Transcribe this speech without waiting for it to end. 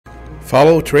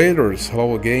Fellow traders,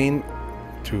 hello again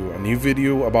to a new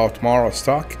video about Mara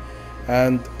stock,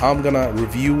 and I'm gonna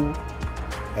review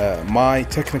my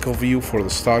technical view for the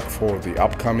stock for the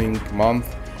upcoming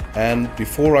month. And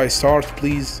before I start,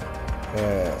 please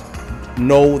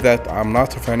know that I'm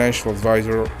not a financial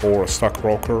advisor or a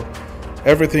stockbroker.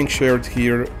 Everything shared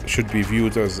here should be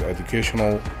viewed as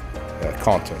educational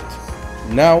content.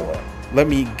 Now let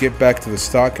me get back to the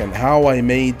stock and how I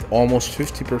made almost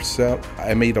 50%.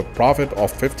 I made a profit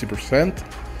of 50%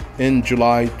 in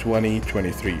July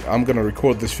 2023. I'm gonna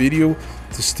record this video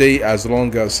to stay as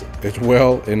long as it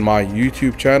will in my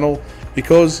YouTube channel,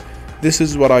 because this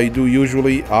is what I do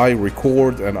usually. I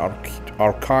record and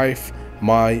archive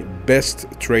my best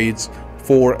trades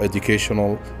for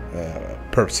educational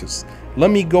purposes. Let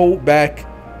me go back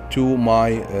to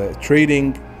my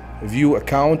Tradingview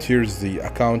account. Here's the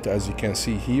account, as you can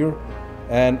see here,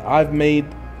 and I've made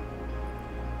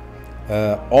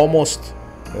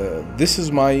this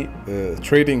is my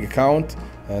trading account,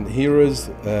 and here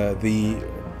is the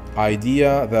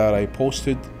idea that I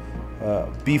posted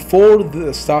before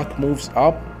the stock moves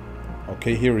up.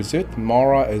 Okay, here is it.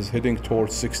 Mara is heading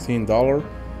towards $16.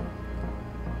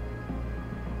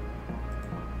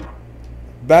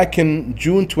 Back in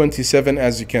June 27,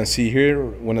 as you can see here,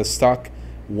 when the stock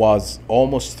was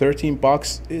almost 13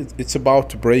 bucks, it's about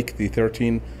to break the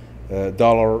 $13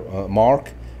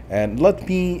 mark. And let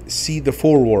me see the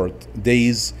forward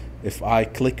days. If I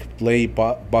click play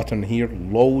button here,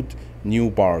 load new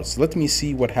bars, let me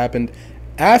see what happened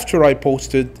after I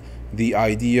posted the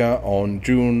idea on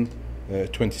June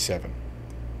 27.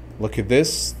 Look at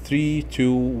this. 3,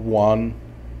 2, 1.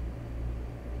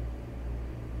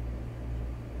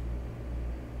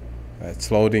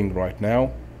 It's loading right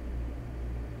now.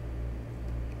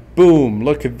 Boom,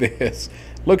 look at this.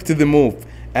 Look to the move.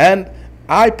 And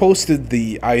I posted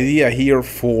the idea here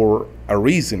for a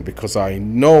reason, because I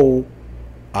knew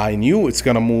it's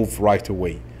gonna move right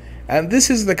away. And this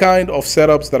is the kind of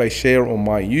setups that I share on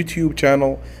my YouTube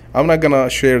channel. I'm not gonna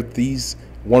share these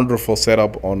wonderful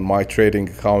setup on my trading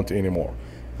account anymore.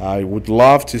 I would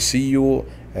love to see you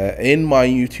in my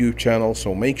YouTube channel,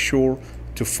 so make sure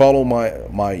to follow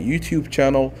my YouTube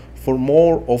channel for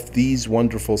more of these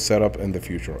wonderful setup in the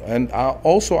future. And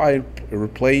also I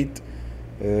replayed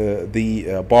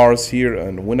the bars here,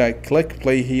 and when I click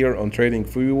play here on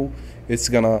Tradingview, it's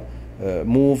gonna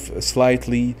move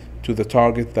slightly to the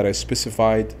target that I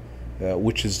specified,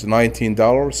 which is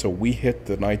 $19. So we hit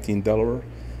the $19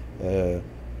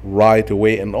 right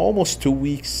away in almost 2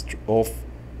 weeks of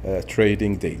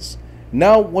trading days.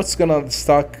 Now what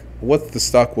the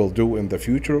stock will do in the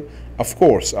future? Of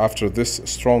course, after this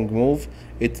strong move,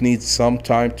 it needs some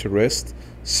time to rest,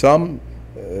 some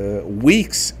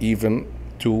weeks even,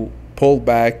 to pull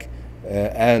back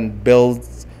and build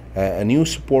a new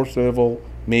support level,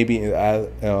 maybe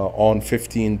on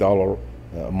 $15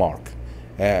 mark.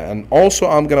 And also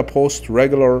I'm gonna post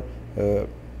regular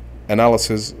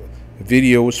analysis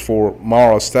videos for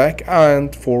Mara stock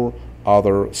and for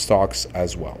other stocks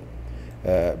as well.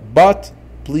 But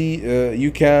please,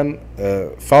 you can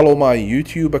follow my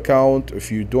YouTube account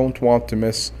if you don't want to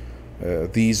miss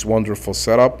these wonderful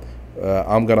setup.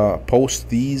 I'm gonna post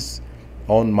these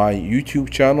on my YouTube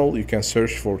channel. You can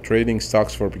search for Trading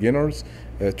Stocks for Beginners,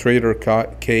 Trader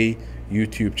K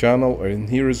YouTube channel, and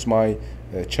here is my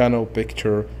channel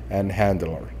picture and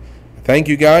handler. Thank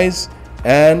you guys,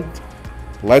 and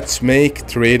let's make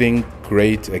trading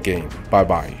great again. Bye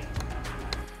bye.